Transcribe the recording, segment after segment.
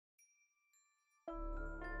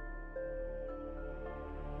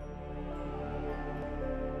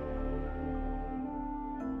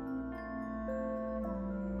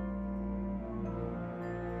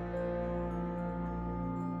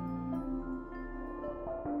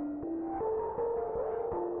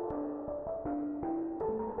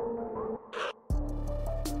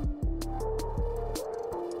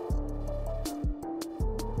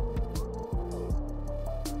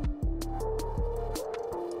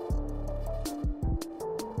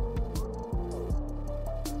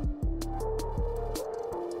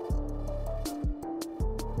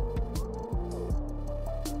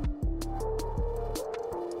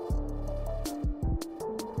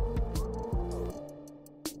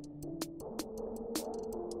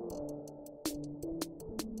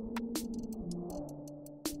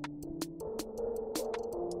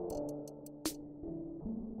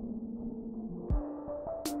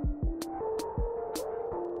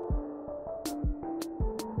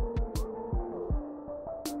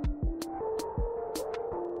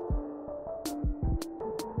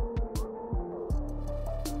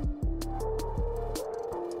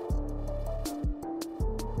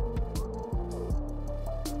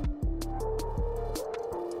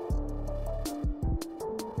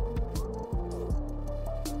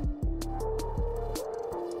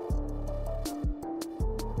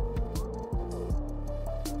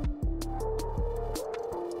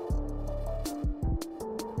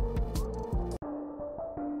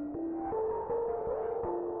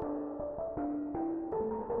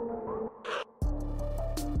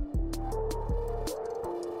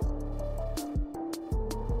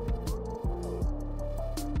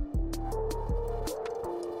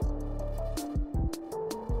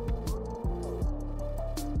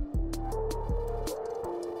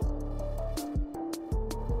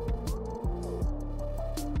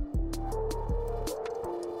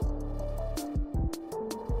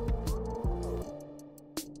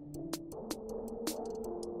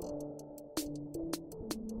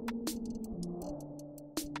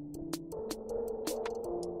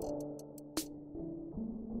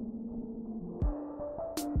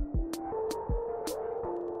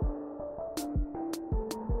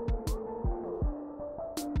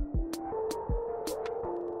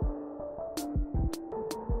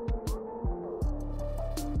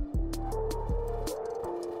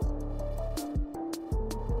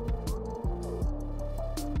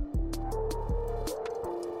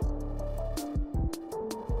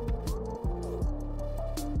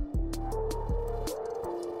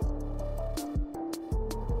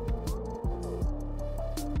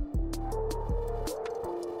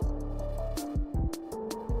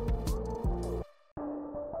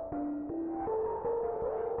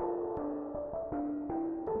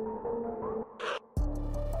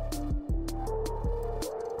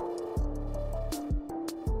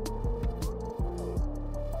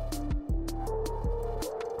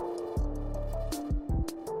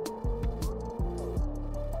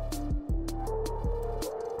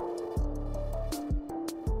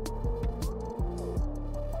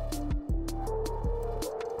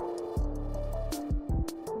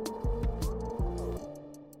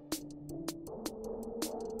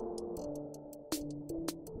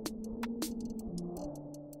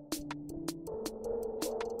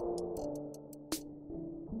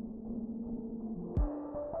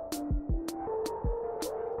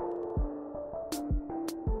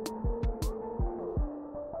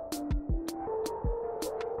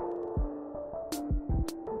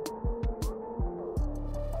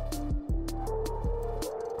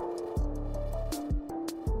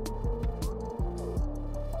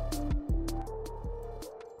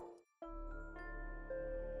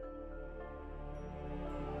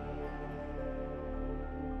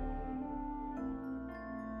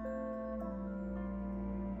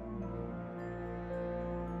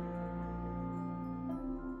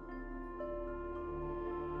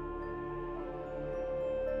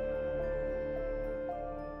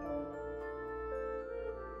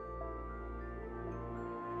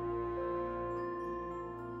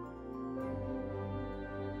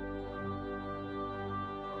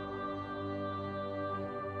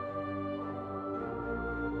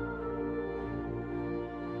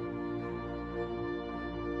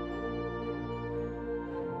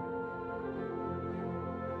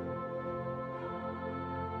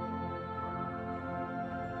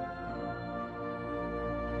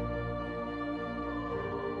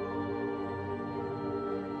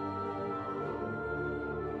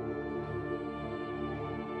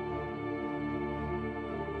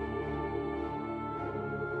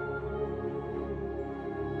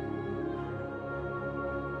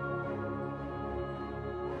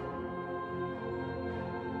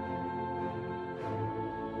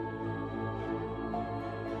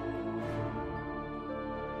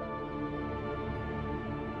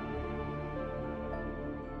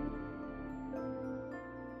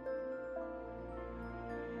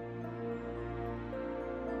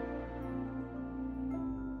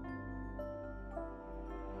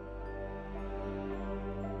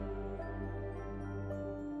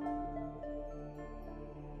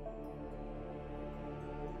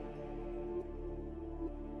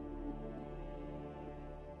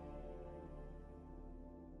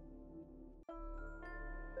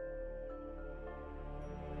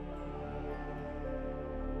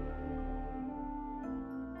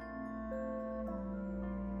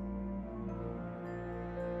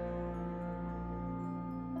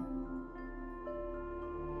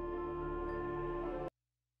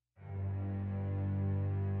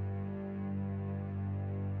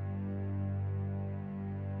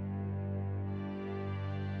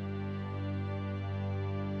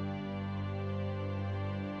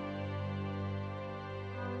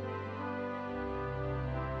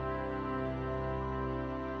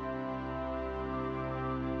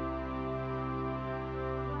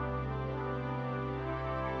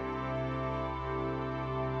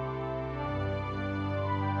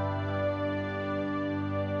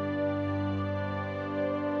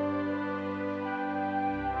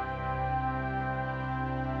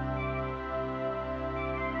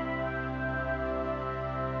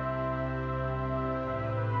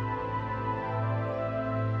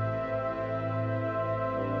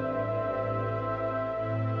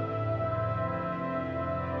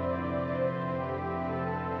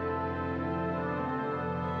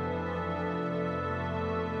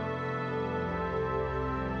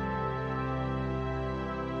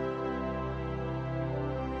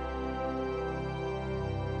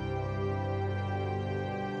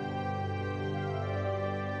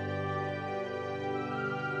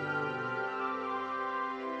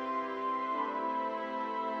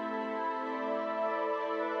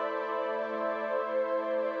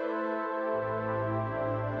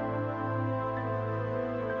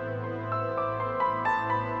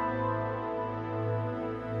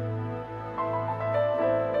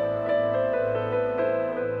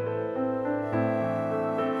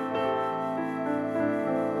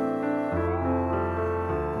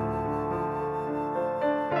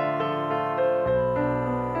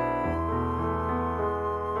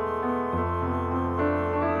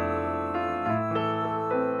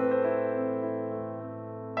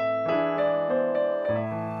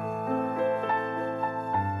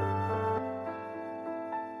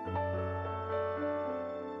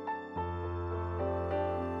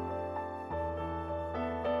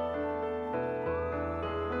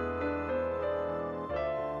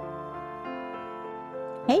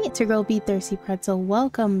Hey, it's your girl BThirstyPretzel.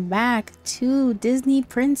 Welcome back to Disney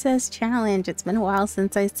Princess Challenge. It's been a while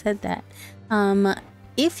since I said that.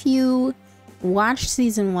 If you watched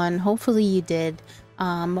season 1, hopefully you did,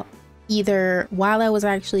 either while I was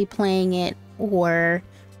actually playing it or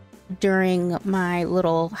during my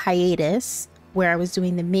little hiatus where I was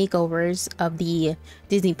doing the makeovers of the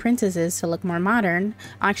Disney princesses to look more modern.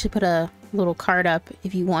 I'll actually put a little card up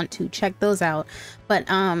if you want to check those out. But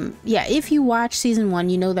yeah, if you watch season 1,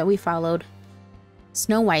 you know that we followed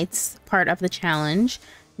Snow White's part of the challenge.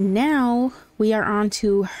 Now we are on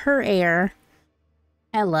to her heir,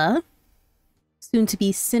 Ella, soon to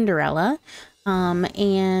be Cinderella.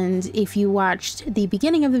 And if you watched the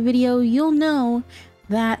beginning of the video, you'll know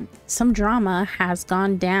that some drama has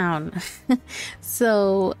gone down.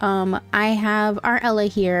 So I have our Ella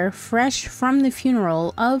here, fresh from the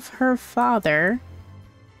funeral of her father,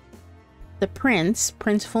 the Prince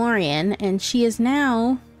Florian, and she is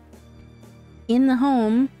now in the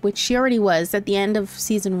home, which she already was at the end of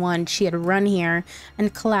season 1. She had run here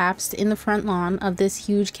and collapsed in the front lawn of this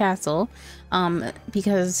huge castle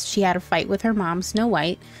because she had a fight with her mom, Snow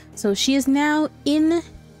White. So she is now in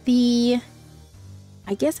the,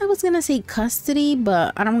 I guess I was gonna say custody,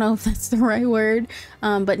 but I don't know if that's the right word.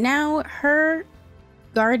 But now her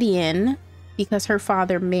guardian, because her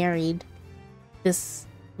father married this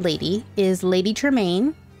lady, is Lady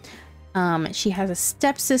Tremaine. She has a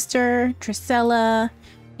stepsister, Drusilla,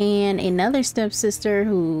 and another stepsister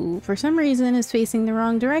who for some reason is facing the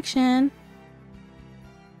wrong direction.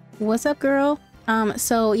 What's up, girl?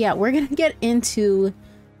 So yeah, we're gonna get into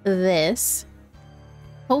this.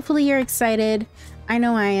 Hopefully you're excited. I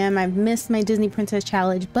know I am. I've missed my Disney Princess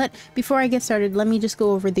Challenge, but before I get started, let me just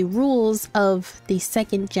go over the rules of the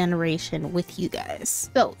second generation with you guys.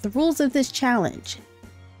 So the rules of this challenge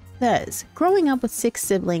says growing up with 6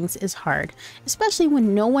 siblings is hard, especially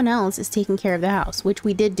when no one else is taking care of the house, which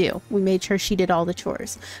we did do. We made sure she did all the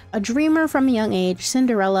chores. A dreamer from a young age,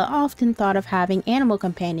 Cinderella often thought of having animal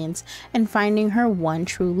companions and finding her one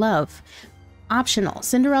true love. Optional.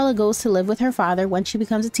 Cinderella goes to live with her father when she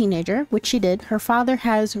becomes a teenager, which she did. Her father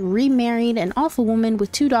has remarried an awful woman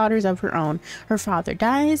with 2 daughters of her own. Her father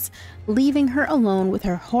dies, leaving her alone with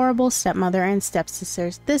her horrible stepmother and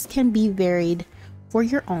stepsisters. This can be varied for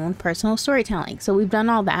your own personal storytelling. So we've done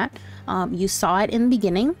all that. You saw it in the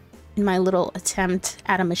beginning in my little attempt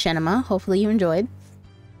at a machinima. Hopefully you enjoyed.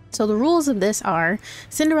 So the rules of this are: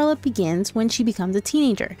 Cinderella begins when she becomes a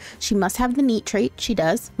teenager. She must have the neat trait, she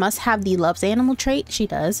does. Must have the loves animal trait, she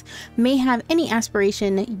does. May have any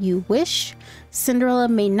aspiration you wish. Cinderella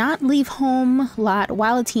may not leave home lot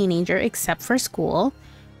while a teenager except for school.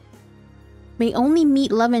 May only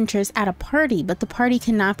meet love interests at a party, but the party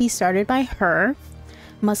cannot be started by her.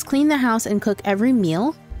 Must clean the house and cook every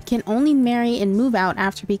meal. Can only marry and move out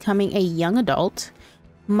after becoming a young adult.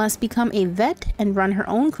 Must become a vet and run her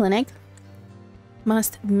own clinic.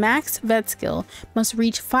 Must max vet skill. Must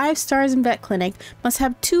reach 5 stars in vet clinic. Must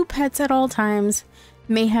have 2 pets at all times.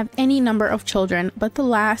 May have any number of children, but the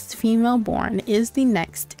last female born is the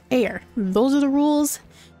next heir. Those are the rules.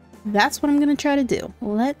 That's what I'm gonna try to do.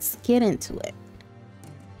 Let's get into it.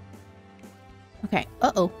 Okay,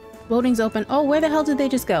 voting's open. Oh, where the hell did they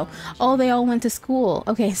just go? Oh, they all went to school.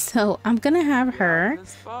 Okay, so I'm gonna have her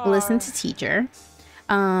listen to teacher.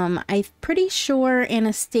 I'm pretty sure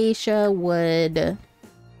Anastasia would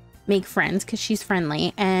make friends because she's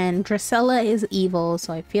friendly, and Drusilla is evil,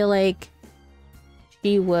 so I feel like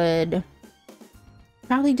she would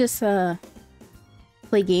probably just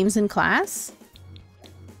play games in class.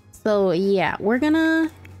 So yeah, I'm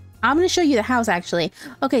gonna show you the house actually.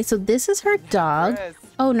 Okay, so this is her dog.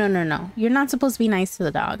 Oh, no. You're not supposed to be nice to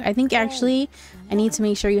the dog. I think actually I need to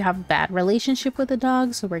make sure you have a bad relationship with the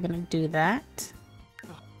dog, so we're gonna do that.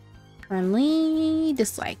 Friendly,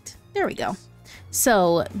 disliked. There we go.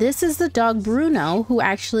 So this is the dog Bruno, who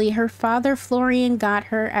actually her father Florian got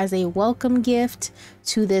her as a welcome gift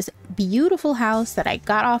to this beautiful house that I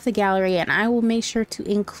got off the gallery, and I will make sure to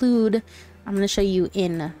include, I'm going to show you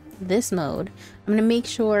in this mode, I'm going to make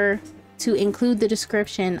sure to include the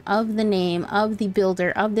description of the name of the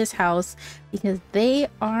builder of this house because they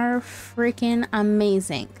are freaking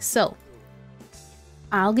amazing. So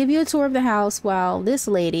I'll give you a tour of the house while this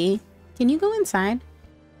lady, can you go inside?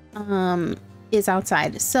 Is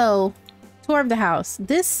outside. So tour of the house.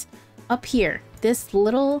 This up here, this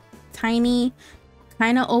little tiny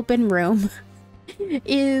kind of open room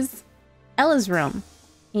is Ella's room.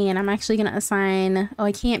 And I'm actually gonna assign, oh,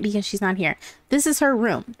 I can't because she's not here. This is her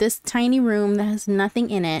room, this tiny room that has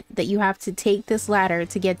nothing in it that you have to take this ladder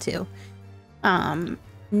to get to.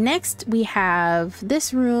 Next we have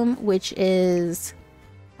this room, which is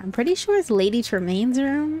I'm pretty sure it's Lady Tremaine's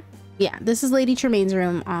room. Yeah, this is Lady Tremaine's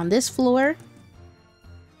room on this floor.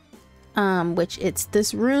 Which it's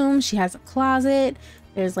this room. She has a closet.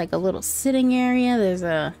 There's like a little sitting area. There's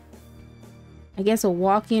a, I guess, a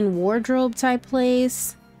walk-in wardrobe type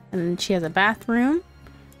place. And she has a bathroom.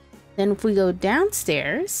 Then if we go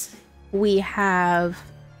downstairs, we have,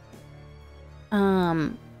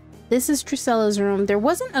 this is Drusella's room. There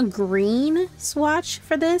wasn't a green swatch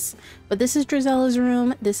for this, but this is Drusella's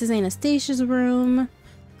room. This is Anastasia's room.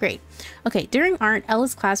 Great. Okay, during art,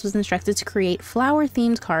 Ella's class was instructed to create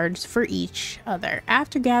flower-themed cards for each other.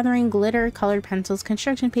 After gathering glitter, colored pencils,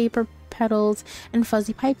 construction paper, petals, and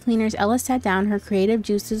fuzzy pipe cleaners, Ella sat down, her creative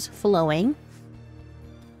juices flowing.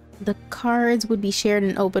 The cards would be shared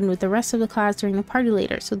and opened with the rest of the class during the party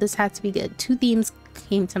later, so this had to be good. Two themes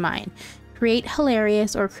came to mind. Create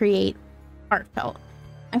hilarious or create heartfelt.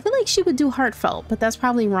 I feel like she would do heartfelt, but that's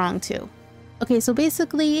probably wrong too. Okay, so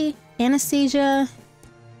basically, Anastasia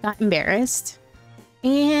got embarrassed,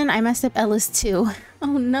 and I messed up Ella's too.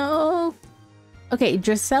 Oh no. Okay,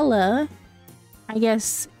 Drusella, I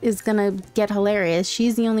guess, is gonna get hilarious.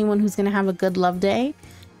 She's the only one who's gonna have a good love day,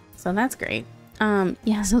 so that's great.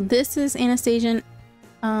 Yeah, so this is Anastasia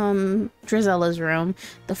and Drusella's room,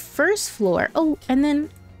 the first floor. Oh, and then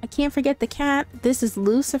I can't forget the cat. This is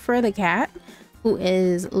Lucifer the cat, who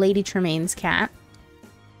is Lady Tremaine's cat.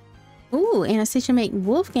 Ooh, Anastasia make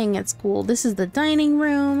Wolfgang at school. This is the dining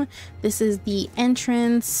room. This is the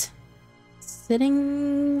entrance.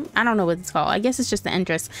 Sitting... I don't know what it's called. I guess it's just the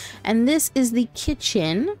entrance. And this is the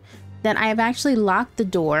kitchen that I have actually locked the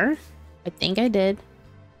door. I think I did.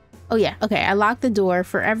 Oh yeah, okay. I locked the door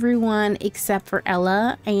for everyone except for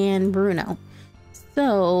Ella and Bruno.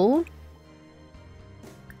 So...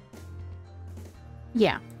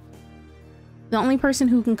 yeah. The only person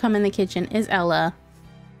who can come in the kitchen is Ella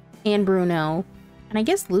and Bruno, and I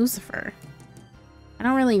guess Lucifer. I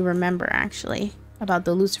don't really remember actually about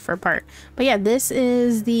the Lucifer part, but yeah, this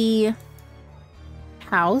is the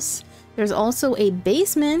house. There's also a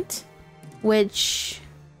basement, which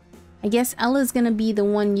I guess Ella's gonna be the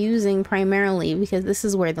one using primarily because this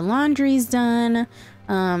is where the laundry's done.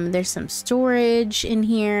 There's some storage in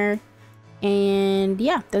here, and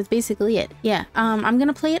yeah, that's basically it. Yeah, I'm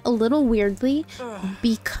gonna play it a little weirdly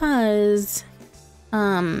because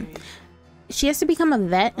she has to become a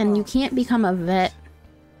vet, and you can't become a vet.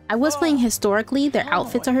 I was playing historically, their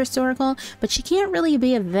outfits are historical, but she can't really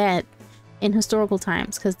be a vet in historical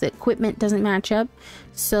times because the equipment doesn't match up.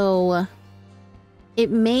 So it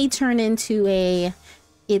may turn into a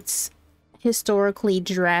it's historically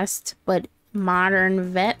dressed but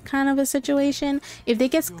modern vet kind of a situation. If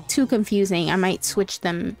it gets too confusing, I might switch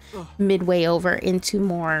them midway over into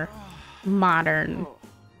more modern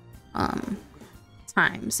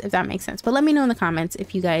times, if that makes sense. But let me know in the comments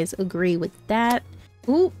if you guys agree with that.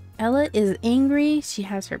 Ooh, Ella is angry. She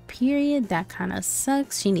has her period. That kind of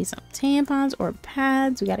sucks. She needs some tampons or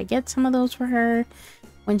pads. We got to get some of those for her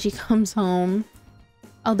when she comes home.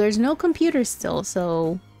 Oh, there's no computer still,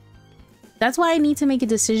 so that's why I need to make a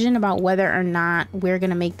decision about whether or not we're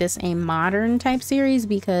gonna make this a modern type series,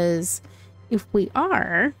 because if we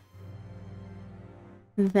are,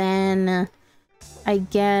 then I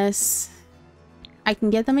guess I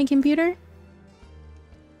can get them a computer.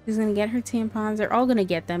 She's gonna get her tampons. They're all gonna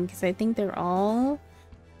get them because I think they're all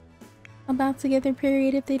about to get their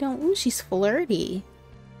period if they don't. Ooh, she's flirty.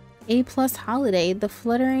 A+ holiday. The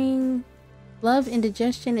fluttering, love,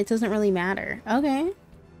 indigestion, it doesn't really matter. Okay.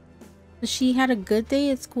 She had a good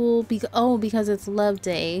day at school because it's love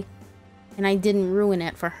day and I didn't ruin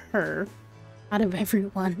it for her out of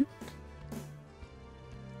everyone.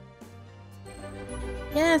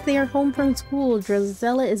 Yes, they are home from school.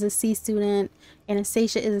 Drusella is a C student,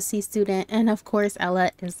 Anastasia is a C student, and of course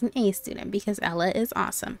Ella is an A student because Ella is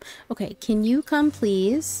awesome. Okay, can you come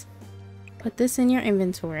please put this in your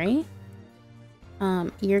inventory?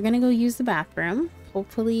 You're gonna go use the bathroom.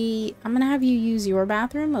 Hopefully, I'm gonna have you use your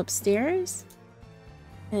bathroom upstairs.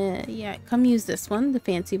 Yeah, come use this one, the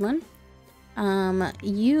fancy one.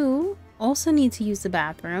 You also need to use the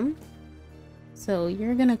bathroom. So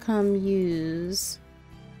you're gonna come use...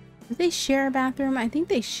 Do they share a bathroom? I think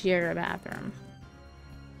they share a bathroom.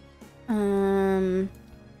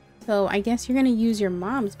 So I guess you're gonna use your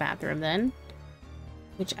mom's bathroom then.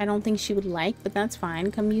 Which I don't think she would like, but that's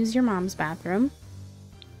fine. Come use your mom's bathroom.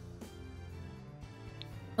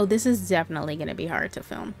 Oh, this is definitely gonna be hard to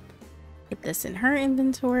film. Put this in her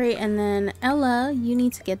inventory, and then Ella, you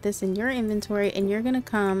need to get this in your inventory, and you're gonna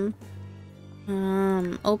come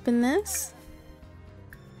open this.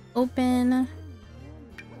 Open,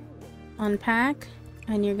 unpack,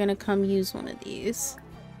 and you're gonna come use one of these.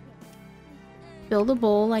 fill the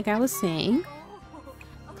bowl like I was saying.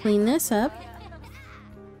 Clean this up.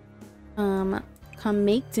 Come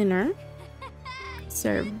make dinner.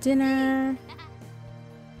 Serve dinner.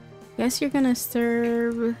 Guess you're gonna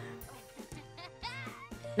serve...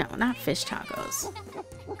 No, not fish tacos.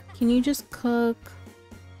 Can you just cook...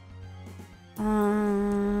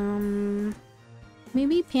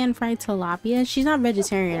 maybe pan-fried tilapia? She's not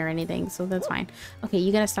vegetarian or anything, so that's fine. Okay,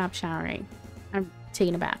 you gotta stop showering. I'm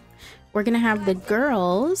taking a bath. We're gonna have the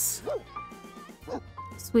girls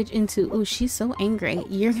switch into... Oh, she's so angry.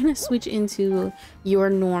 You're gonna switch into your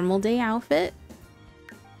normal day outfit.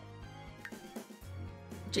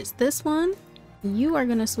 Just this one. You are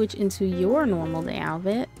gonna switch into your normal day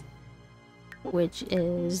outfit, which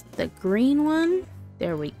is the green one.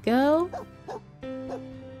 There we go.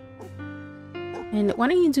 And why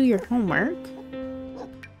don't you do your homework?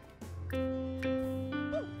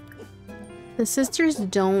 The sisters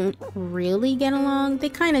don't really get along. They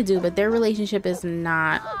kind of do, but their relationship is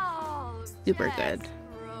not super good.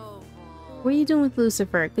 What are you doing with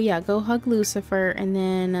Lucifer? Yeah, go hug Lucifer, and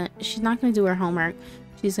then she's not gonna do her homework.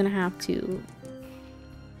 She's gonna have to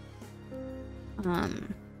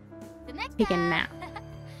take a nap.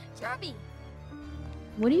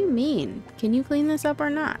 What do you mean? Can you clean this up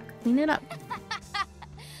or not? Clean it up.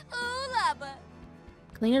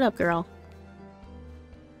 Clean it up, girl.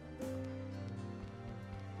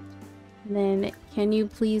 And then can you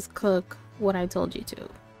please cook what I told you to?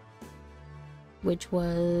 Which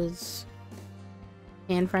was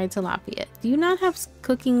pan-fried tilapia. Do you not have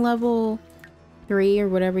cooking level 3 or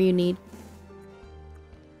whatever you need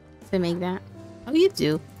to make that? Oh, you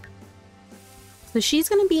do. So she's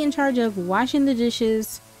gonna be in charge of washing the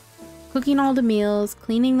dishes, cooking all the meals,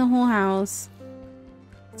 cleaning the whole house.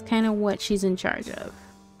 It's kind of what she's in charge of.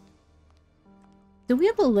 Do we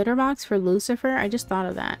have a litter box for Lucifer? I just thought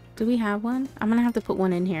of that. Do we have one? I'm gonna have to put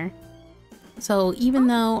one in here. So even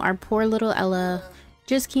though our poor little Ella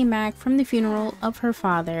just came back from the funeral of her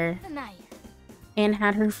father and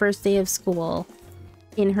had her first day of school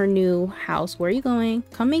in her new house. Where are you going?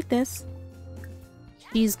 Come make this.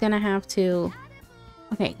 She's gonna have to...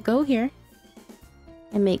 Okay, go here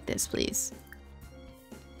and make this, please.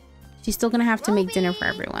 She's still gonna have to make dinner for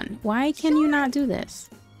everyone. Why can you not do this?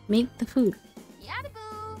 Make the food.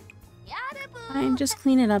 Fine, just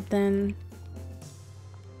clean it up then.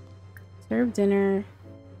 Serve dinner.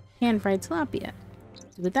 Pan-fried tilapia.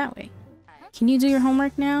 Do it that way. Can you do your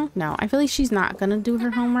homework now? No, I feel like she's not gonna do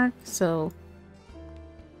her homework, so...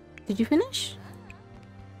 Did you finish?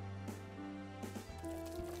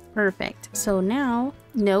 Perfect. So now,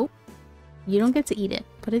 nope. You don't get to eat it.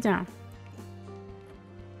 Put it down.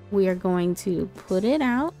 We are going to put it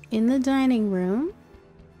out in the dining room.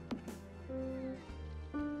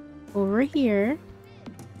 Over here.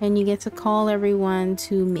 And you get to call everyone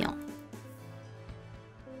to meal.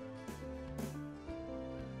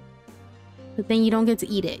 But then you don't get to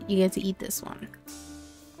eat it. You get to eat this one.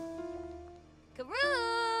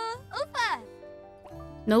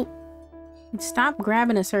 Nope. Stop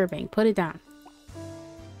grabbing a serving. Put it down.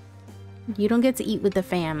 You don't get to eat with the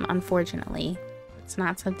fam, unfortunately. It's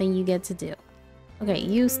not something you get to do. Okay,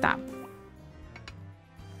 you stop.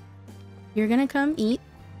 You're gonna come eat.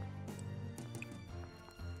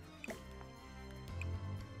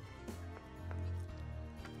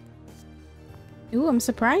 Ooh, I'm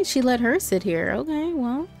surprised she let her sit here. Okay,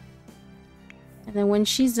 well. And then when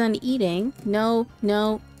she's done eating... No,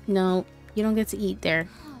 no, no. You don't get to eat there.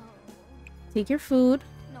 Take your food.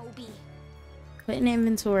 Put in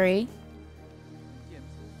inventory.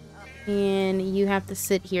 And you have to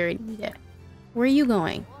sit here and eat it. Where are you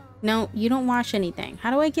going? No, you don't wash anything.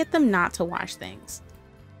 How do I get them not to wash things?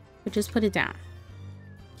 But just put it down.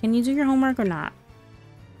 Can you do your homework or not?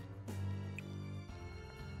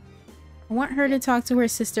 I want her to talk to her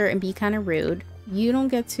sister and be kind of rude. You don't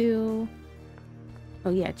get to... Oh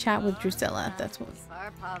yeah, chat with Drusilla. That's what...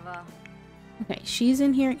 Okay, she's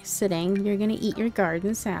in here sitting. You're gonna eat your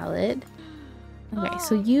garden salad. Okay,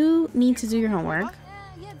 so you need to do your homework.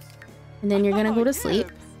 And then you're gonna go to sleep.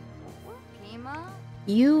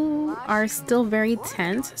 You are still very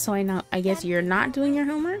tense, so I guess you're not doing your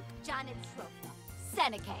homework?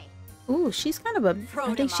 Ooh, she's kind of a...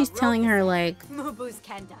 I think she's telling her, like...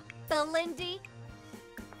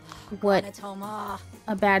 What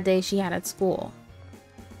a bad day she had at school.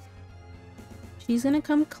 She's gonna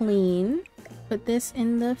come clean. Put this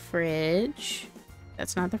in the fridge.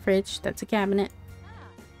 That's not the fridge, that's a cabinet.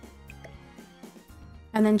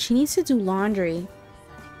 And then she needs to do laundry.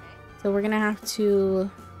 So we're gonna have to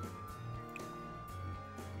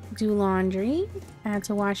do laundry. Add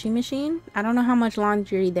to washing machine. I don't know how much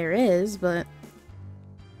laundry there is, but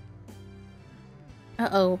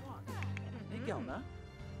Uh-oh.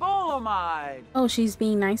 Oh, she's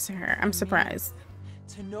being nice to her. I'm surprised.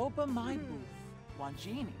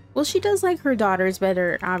 Well, she does like her daughters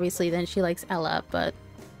better, obviously, than she likes Ella, but...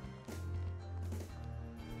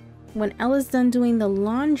 When Ella's done doing the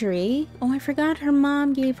laundry... Oh, I forgot her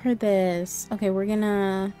mom gave her this. Okay, we're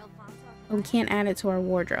gonna... Oh, we can't add it to our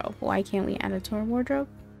wardrobe. Why can't we add it to our wardrobe?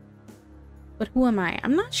 But who am I?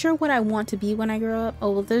 I'm not sure what I want to be when I grow up.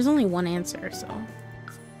 Oh, well, there's only one answer, so...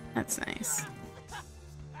 That's nice.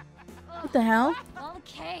 What the hell?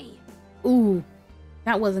 Okay. Ooh.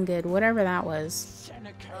 That wasn't good. Whatever that was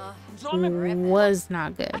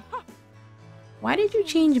not good. Why did you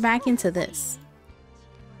change back into this?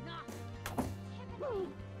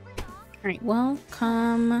 Alright, well,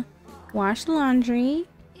 come wash the laundry.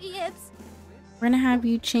 We're gonna have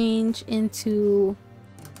you change into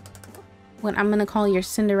what I'm gonna call your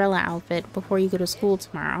Cinderella outfit before you go to school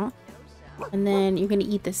tomorrow. And then you're gonna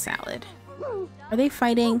eat this salad. Are they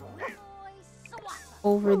fighting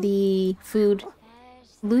over the food?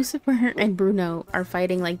 Lucifer and Bruno are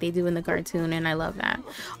fighting like they do in the cartoon, and I love that.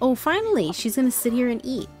 Oh, finally, she's gonna sit here and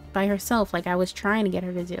eat by herself like I was trying to get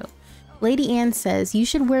her to do. Lady Anne says, you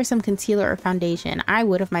should wear some concealer or foundation. I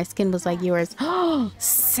would if my skin was like yours. Oh,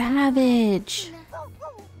 savage.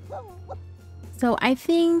 So I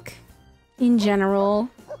think, in general,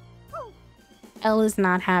 Ella's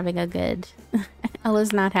not having a good...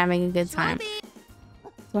 Ella's not having a good time.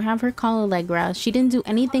 So have her call Allegra. She didn't do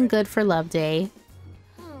anything good for Love Day.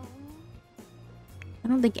 I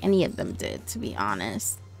don't think any of them did, to be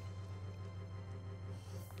honest.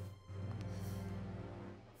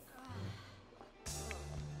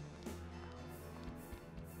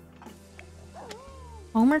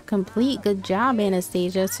 Homework complete. Good job,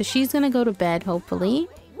 Anastasia. So she's gonna go to bed, hopefully.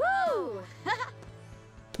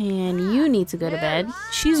 And you need to go to bed.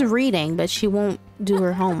 She's reading, but she won't do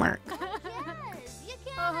her homework.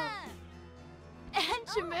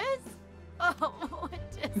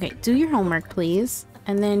 Okay, do your homework, please.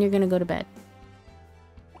 And then you're gonna go to bed.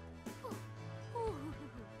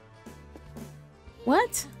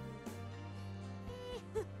 What?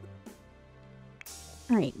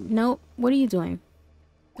 Alright, nope. What are you doing?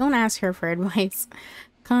 Don't ask her for advice.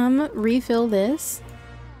 Come refill this.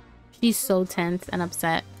 She's so tense and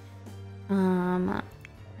upset. Are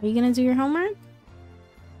you gonna do your homework?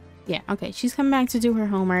 Yeah, okay. She's coming back to do her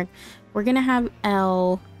homework. We're gonna have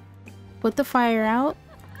Elle put the fire out.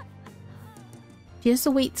 She has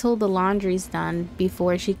to wait till the laundry's done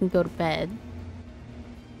before she can go to bed.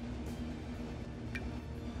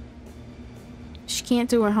 She can't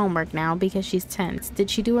do her homework now because she's tense. Did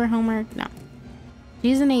she do her homework? No.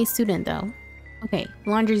 She's an A student though. Okay,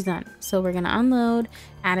 laundry's done. So we're gonna unload,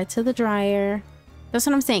 add it to the dryer. That's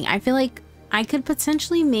what I'm saying. I feel like I could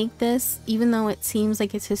potentially make this, even though it seems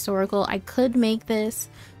like it's historical, I could make this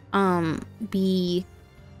be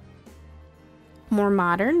more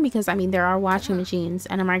modern, because I mean there are washing machines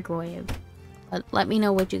and a microwave. But let me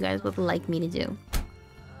know what you guys would like me to do.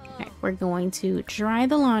 Okay, we're going to dry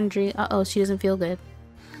the laundry. Uh-oh, she doesn't feel good.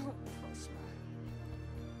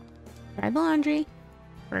 Dry the laundry.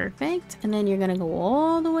 Perfect. And then you're gonna go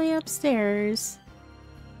all the way upstairs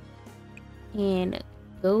and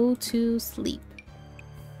go to sleep.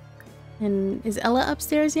 And is Ella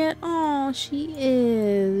upstairs yet? Oh, she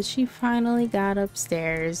is. She finally got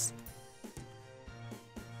upstairs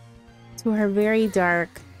to her very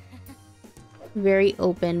dark, very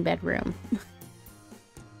open bedroom.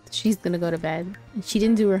 She's gonna go to bed. She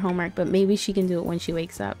didn't do her homework, but maybe she can do it when she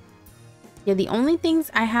wakes up. Yeah, the only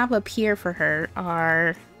things I have up here for her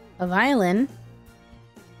are a violin,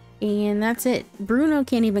 and that's it. Bruno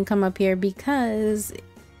can't even come up here because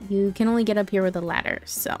you can only get up here with a ladder,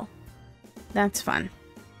 so that's fun.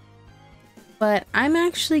 But I'm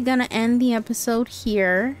actually gonna end the episode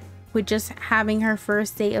here with just having her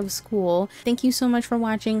first day of school. Thank you so much for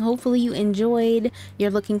watching. Hopefully you enjoyed. You're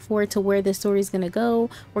looking forward to where this story is gonna go.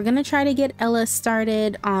 We're gonna try to get Ella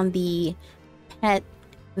started on the pet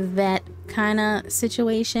vet kind of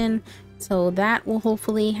situation, so that will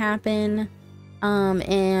hopefully happen.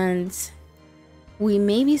 And we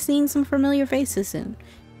may be seeing some familiar faces soon.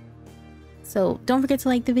 So don't forget to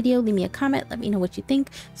like the video, leave me a comment, let me know what you think,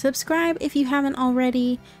 subscribe if you haven't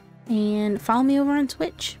already, and follow me over on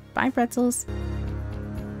Twitch. Bye, Pretzels.